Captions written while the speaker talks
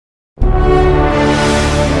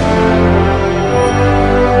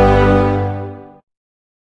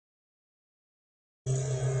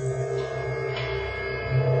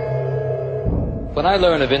When I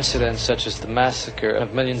learn of incidents such as the massacre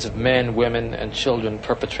of millions of men, women, and children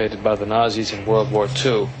perpetrated by the Nazis in World War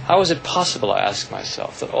II, how is it possible, I ask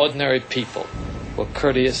myself, that ordinary people, who are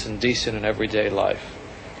courteous and decent in everyday life,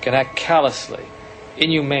 can act callously,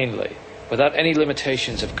 inhumanely, without any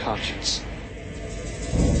limitations of conscience?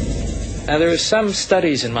 Now, there are some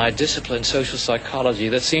studies in my discipline, social psychology,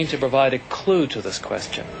 that seem to provide a clue to this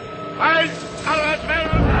question.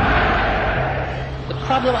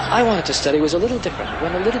 The problem I wanted to study was a little different. It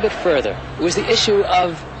went a little bit further. It was the issue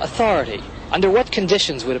of authority. Under what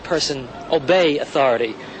conditions would a person obey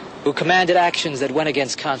authority who commanded actions that went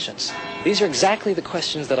against conscience? These are exactly the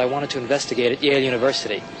questions that I wanted to investigate at Yale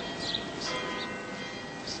University.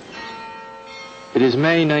 It is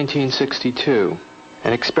May 1962.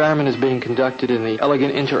 An experiment is being conducted in the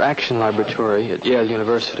Elegant Interaction Laboratory at Yale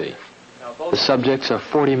University. The subjects are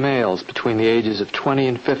 40 males between the ages of 20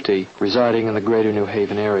 and 50 residing in the greater New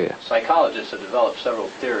Haven area. Psychologists have developed several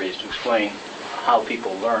theories to explain how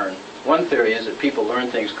people learn. One theory is that people learn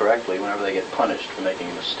things correctly whenever they get punished for making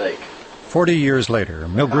a mistake. 40 years later,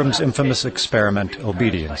 Milgram's infamous experiment,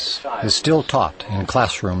 obedience, is still taught in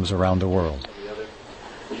classrooms around the world.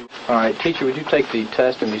 All right, teacher, would you take the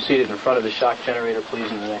test and be seated in front of the shock generator, please,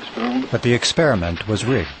 in the next room? But the experiment was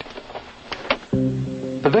rigged.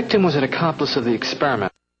 The victim was an accomplice of the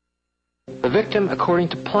experiment. The victim, according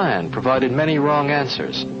to plan, provided many wrong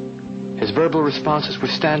answers. His verbal responses were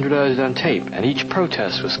standardized on tape, and each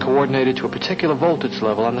protest was coordinated to a particular voltage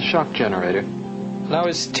level on the shock generator. Now,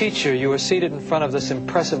 as teacher, you were seated in front of this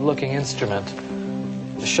impressive-looking instrument,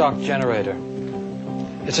 the shock generator.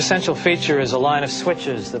 Its essential feature is a line of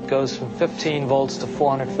switches that goes from 15 volts to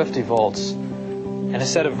 450 volts, and a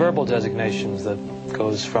set of verbal designations that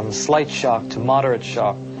goes from slight shock to moderate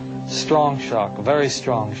shock, strong shock, very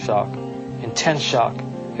strong shock, intense shock,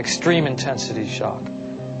 extreme intensity shock,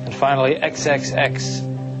 and finally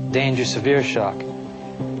XXX, danger severe shock.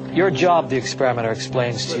 Your job, the experimenter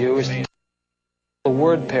explains to you, is a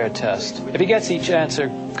word pair test. If he gets each answer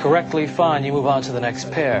correctly, fine, you move on to the next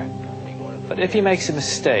pair. But if he makes a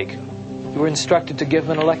mistake, you were instructed to give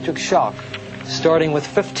him an electric shock, starting with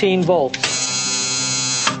 15 volts,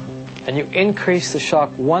 and you increase the shock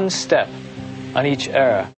one step on each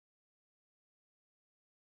error.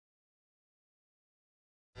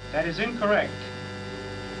 That is incorrect.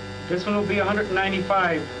 This one will be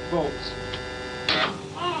 195 volts.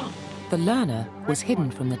 The learner was hidden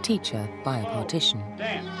from the teacher by a partition.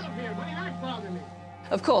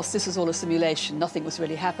 Of course, this was all a simulation. Nothing was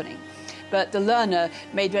really happening. But the learner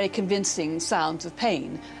made very convincing sounds of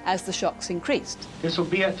pain as the shocks increased. This will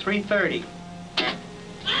be at 3:30.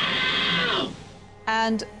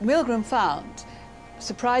 And Milgram found,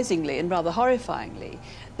 surprisingly and rather horrifyingly,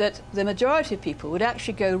 that the majority of people would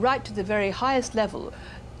actually go right to the very highest level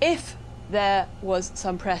if there was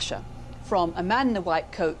some pressure from a man in a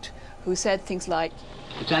white coat who said things like,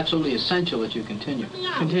 It's absolutely essential that you continue.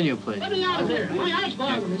 Continue, please. Let me out of here. My eyes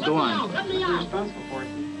bother me. Go on. Let me out.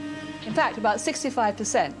 in fact, about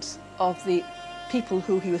 65% of the people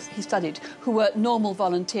who he studied, who were normal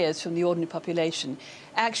volunteers from the ordinary population,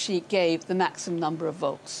 actually gave the maximum number of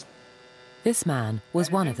volts. This man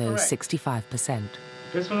was one of those 65%.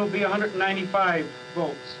 This one will be 195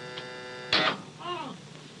 volts.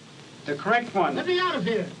 The correct one. Let me out of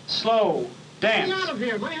here. Slow. Dance. Let me out of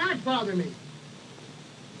here. My heart's bothering me.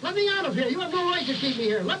 Let me out of here. You have no right to keep me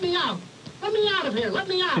here. Let me out. Let me out of here. Let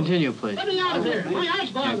me out. Continue, please. Let me out of here. My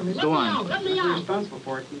heart's bothering me. Let Go me on. out. Let me out. Responsible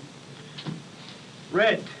for it.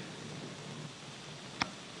 Red.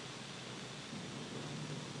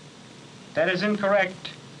 That is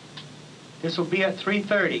incorrect. This will be at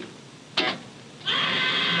 3:30.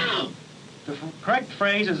 The correct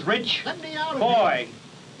phrase is rich Let me out of boy. here.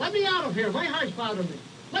 Let me out of here. My heart's bothering me.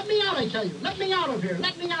 Let me out, I tell you. Let me out of here.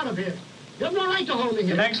 Let me out of here. You have no right to hold me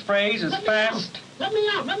here. The next phrase is Let me fast. out. Let me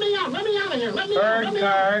out. Let me out. Let me out of here. Let me out. Bird, Let me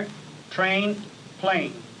car, out. train,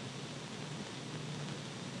 plane.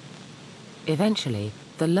 Eventually,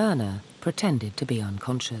 the learner pretended to be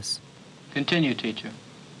unconscious. Continue, teacher.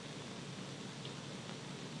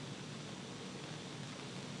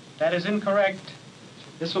 That is incorrect.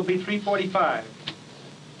 This will be 3:45.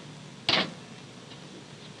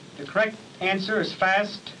 The correct answer is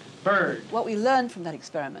fast, bird. What we learned from that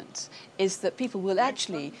experiment is that people will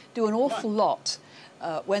actually do an awful lot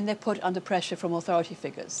when they're put under pressure from authority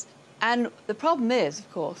figures. And the problem is,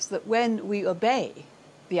 of course, that when we obey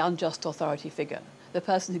the unjust authority figure, the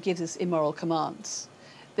person who gives us immoral commands,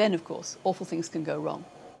 then, of course, awful things can go wrong.